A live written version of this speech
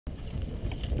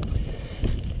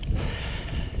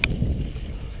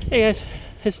Hey guys,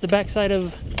 it's the backside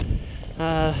of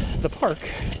the park,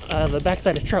 the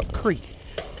backside of Trout Creek.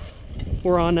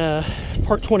 We're on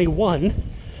part 21,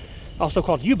 also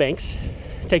called Eubanks.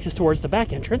 Takes us towards the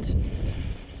back entrance.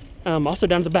 Also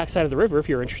down to the backside of the river if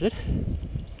you're interested.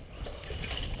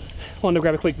 Wanted to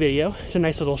grab a quick video. It's a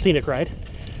nice little scenic ride.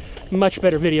 Much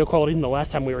better video quality than the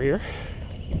last time we were here.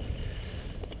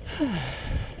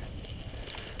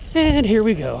 And here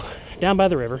we go, down by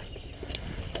the river.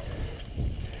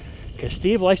 Because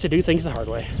Steve likes to do things the hard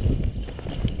way.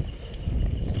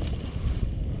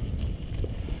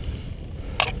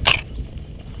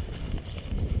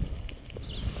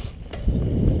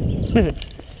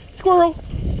 Squirrel!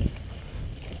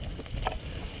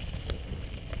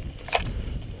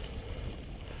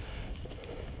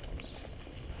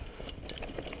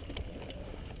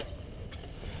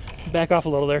 Back off a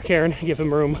little there, Karen. Give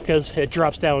him room because it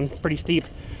drops down pretty steep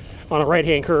on a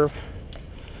right-hand curve.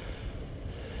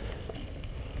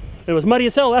 It was muddy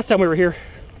as hell last time we were here.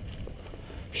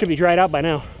 Should be dried out by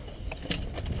now.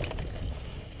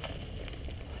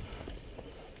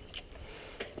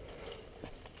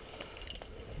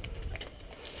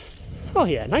 Oh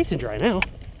yeah, nice and dry now.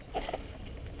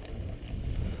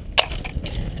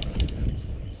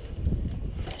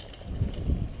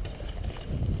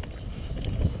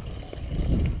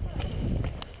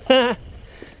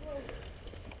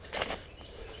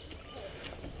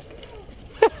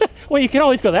 Well, you can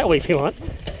always go that way if you want.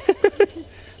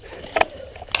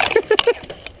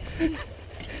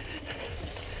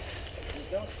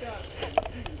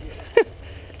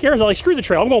 Karen's like, screw the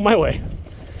trail, I'm going my way.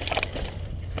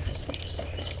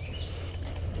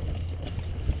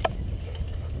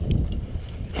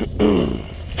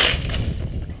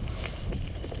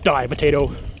 Die,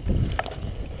 potato.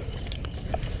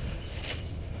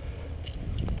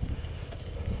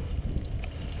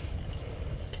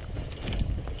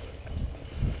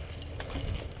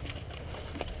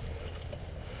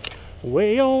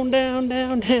 Way on down,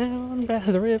 down, down by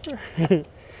the river.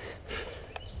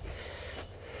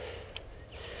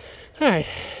 Alright,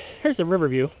 here's the river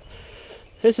view.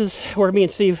 This is where me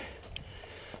and Steve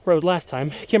rode last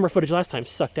time. Camera footage last time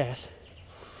sucked ass.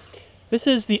 This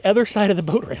is the other side of the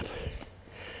boat ramp.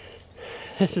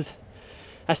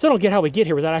 I still don't get how we get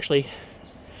here without actually...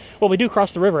 Well, we do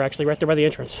cross the river actually, right there by the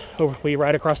entrance. We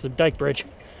ride across the dike bridge.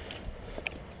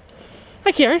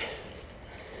 Hi, Karen.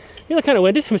 You look kind of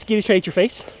winded. Mosquitoes trying to eat your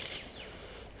face.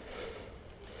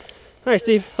 All right,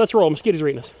 Steve, let's roll. Mosquitoes are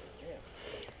eating us.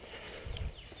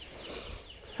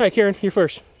 All right, Karen, you're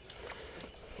first.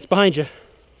 It's behind you.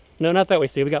 No, not that way,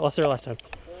 Steve. We got lost there last time.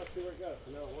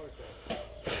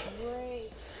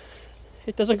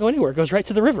 It doesn't go anywhere. It goes right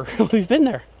to the river. We've been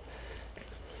there.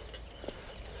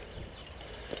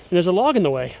 And there's a log in the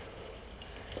way.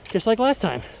 Just like last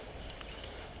time.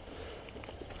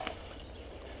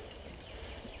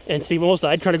 And Steve almost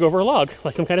died trying to go over a log,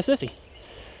 like some kind of sissy.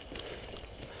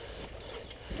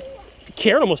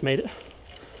 Karen almost made it.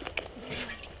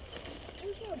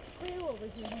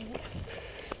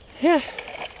 Yeah.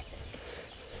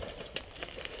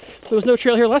 There was no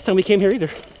trail here last time we came here either.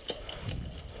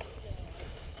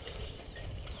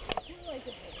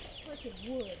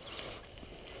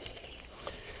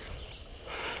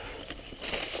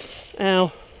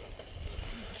 Ow.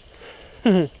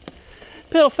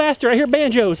 Pedal faster, I hear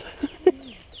banjos.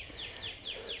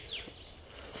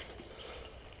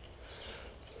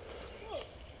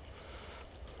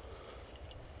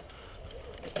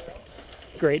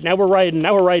 Great, now we're riding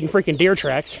freaking deer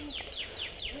tracks.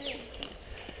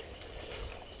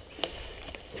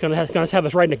 It's gonna have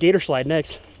us riding a gator slide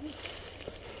next.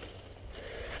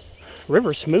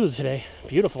 River's smooth today,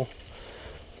 beautiful.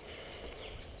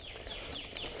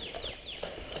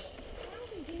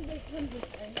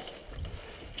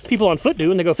 People on foot do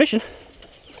when they go fishing.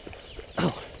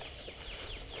 Oh.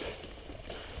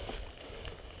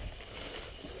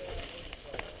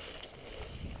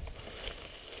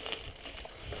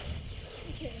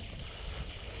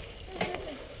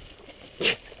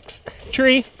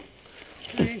 Tree.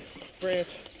 Tree, branch,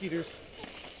 skeeters.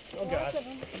 Oh God.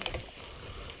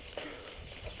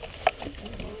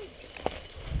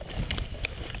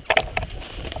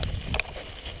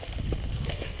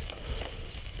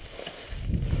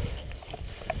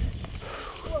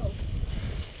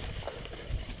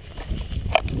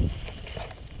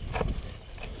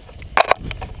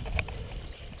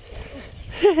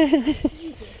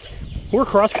 We're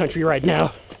cross country right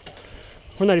now.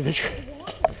 We're not even sure.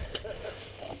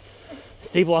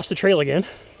 Steve lost the trail again.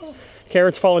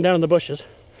 Karen's falling down in the bushes.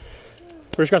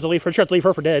 We're just going to leave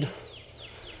her for dead.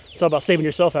 It's all about saving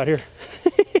yourself out here.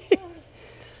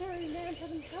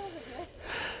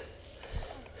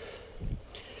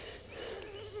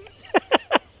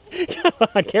 Come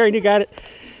on, Karen, you got it.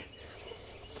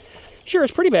 Sure,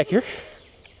 it's pretty back here.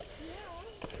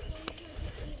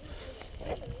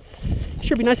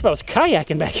 Sure be nice if I was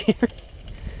kayaking back here.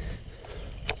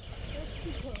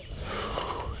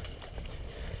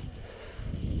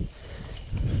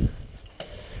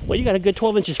 Well, you got a good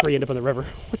 12 inches for you end up in the river.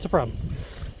 What's the problem?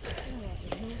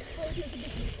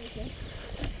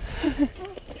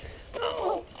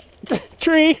 Oh,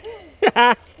 tree.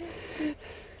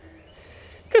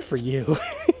 Good for you.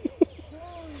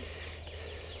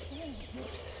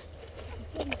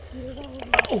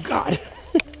 Oh God,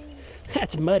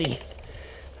 that's muddy.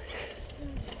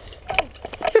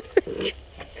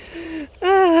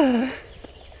 All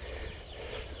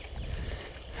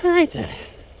right then.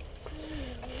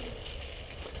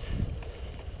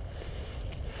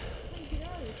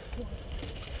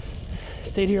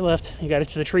 Stay to your left. You got it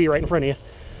to the tree right in front of you,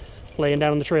 laying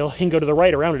down on the trail. You can go to the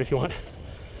right around it if you want,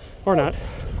 or not,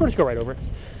 or just go right over it.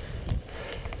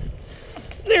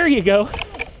 There you go.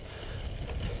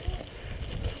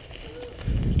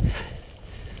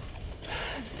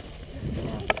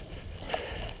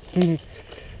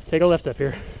 Take a left up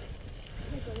here.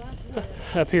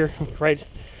 Up here, right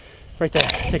there.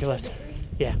 Take a left.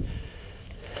 Yeah.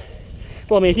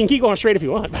 Well, I mean, you can keep going straight if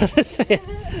you want.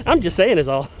 I'm just saying is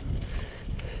all.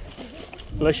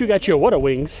 Unless you got your water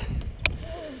wings.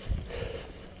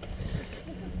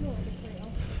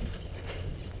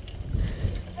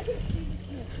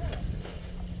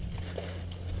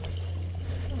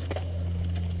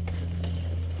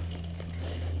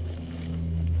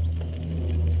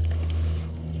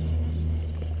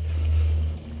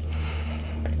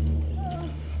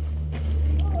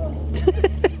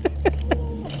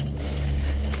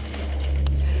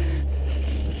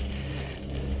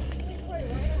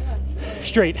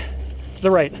 Straight, to the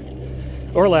right,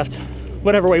 or left,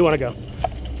 whatever way you want to go.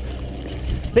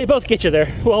 They both get you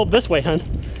there. Well, this way, hun.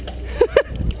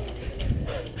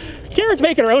 Karen's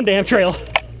making her own damn trail.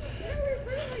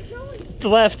 The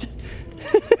left.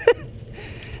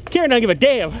 Karen doesn't give a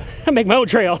damn. I make my own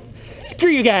trail. Screw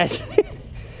you guys.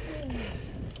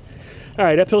 All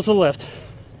right, uphill to the left.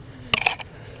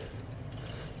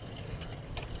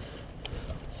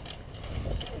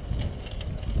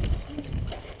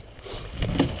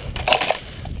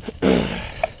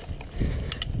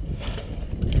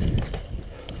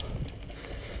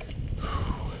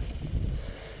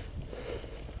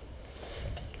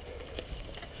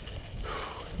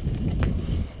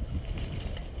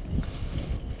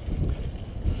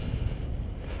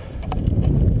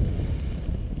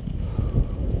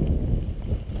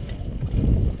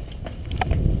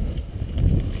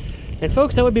 And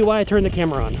folks, that would be why I turned the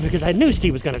camera on, because I knew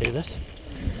Steve was going to do this.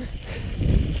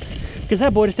 Because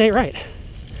that boy just ain't right.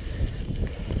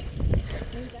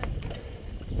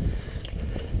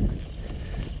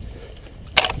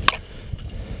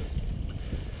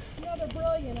 Another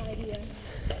brilliant idea.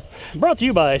 Brought to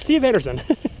you by Steve Anderson.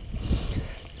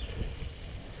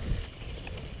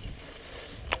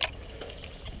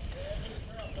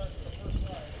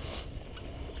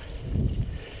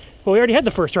 Well, we already had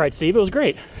the first ride, Steve. It was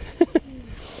great.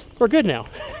 We're good now.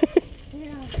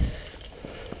 Yeah.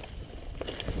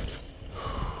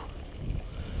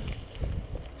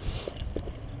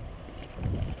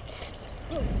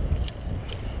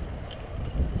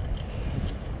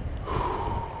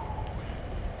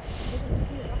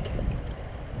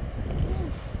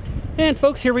 And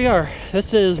folks, here we are.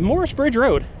 This is Morris Bridge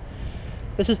Road.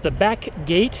 This is the back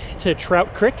gate to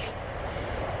Trout Creek.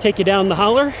 Take you down the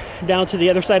holler, down to the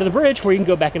other side of the bridge where you can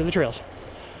go back into the trails.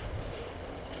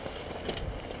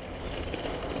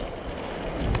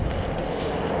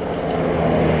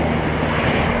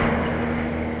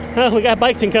 Oh, we got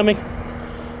bikes incoming.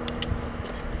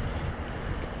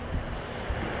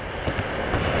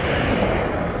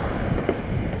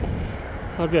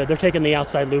 Oh good, they're taking the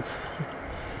outside loop.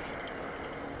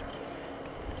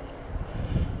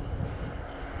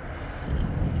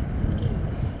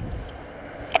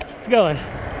 It's going.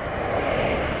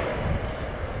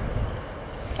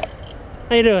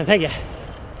 How you doing? Thank you.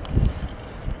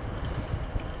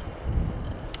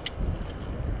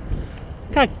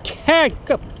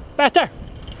 Go back there.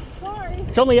 Sorry.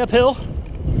 It's only uphill.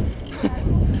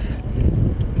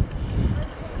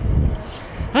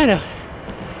 I know.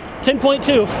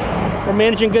 10.2. We're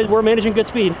managing good. We're managing good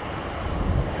speed.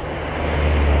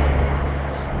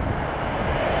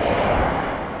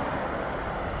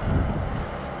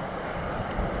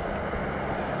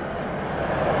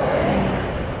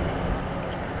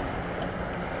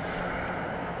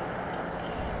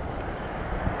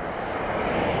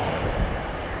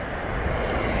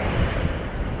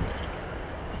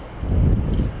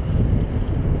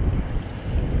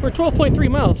 at 12.3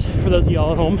 miles for those of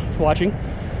y'all at home watching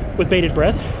with bated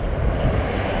breath.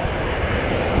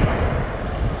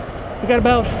 We got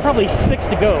about probably 6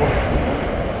 to go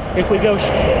if we go.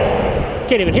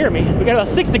 Can't even hear me. We got about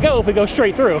 6 to go if we go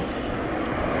straight through.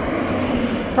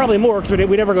 Probably more because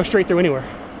we never go straight through anywhere.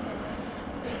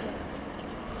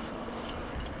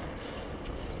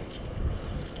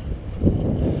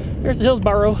 There's the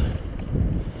Hillsborough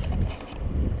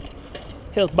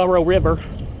River.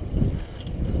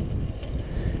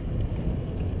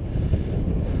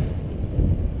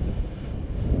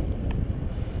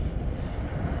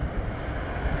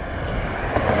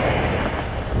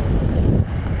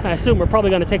 I assume we're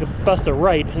probably going to take a bus to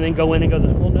right and then go in and go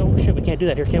well, no, shit, we can't do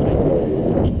that here, can we?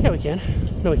 Yeah, we can.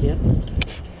 No, we can't.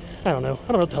 I don't know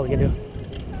what the hell we can do.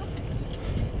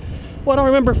 Well, I don't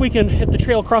remember if the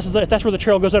trail crosses, if that's where the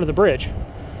trail goes under the bridge.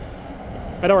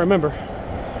 I don't remember.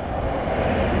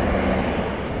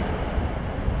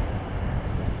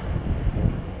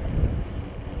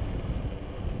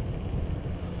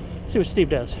 See what Steve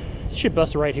does. He should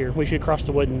bust right here. We should cross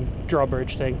the wooden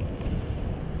drawbridge thing.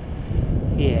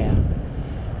 Yeah,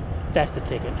 that's the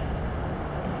ticket.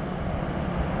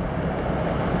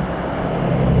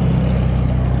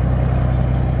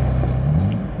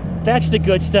 That's the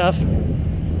good stuff. I'm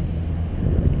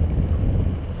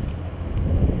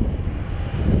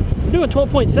doing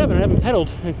 12.7. I haven't pedaled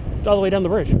all the way down the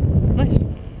bridge. Nice.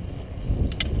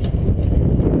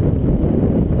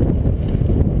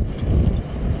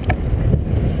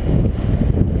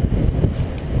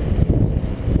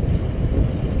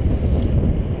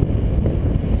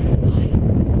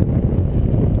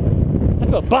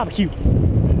 Barbecue.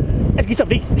 Let's get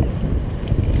something to eat.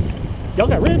 Y'all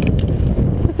got ribs?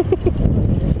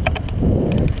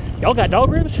 Y'all got dog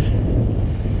ribs?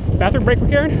 Bathroom break for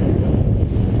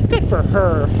Karen? Good for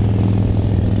her.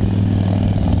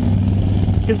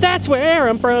 Cause that's where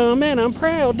I'm from, and I'm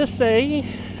proud to say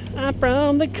I'm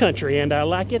from the country and I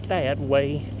like it that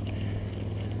way.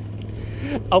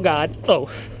 Oh God. Oh.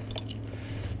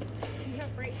 You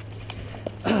have brakes.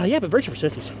 Yeah, but brakes are for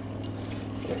sissies.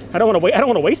 I don't want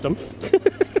to waste them.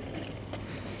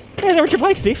 Hey, there was your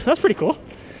bike, Steve. That's pretty cool.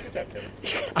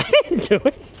 I didn't do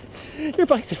it. Your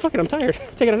bike's fucking. I'm tired.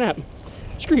 I'm taking a nap.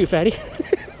 Screw you, fatty.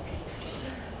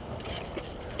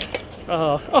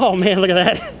 Oh man, look at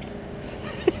that.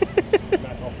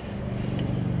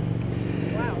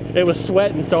 Wow. It was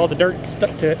sweating, so all the dirt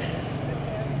stuck to it.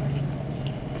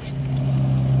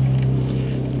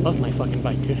 Love my fucking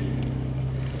bike, dude.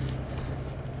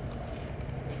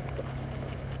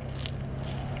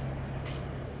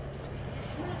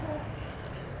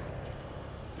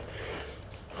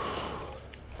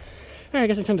 Alright, I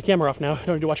guess I can turn the camera off now. I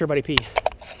don't need to watch everybody pee.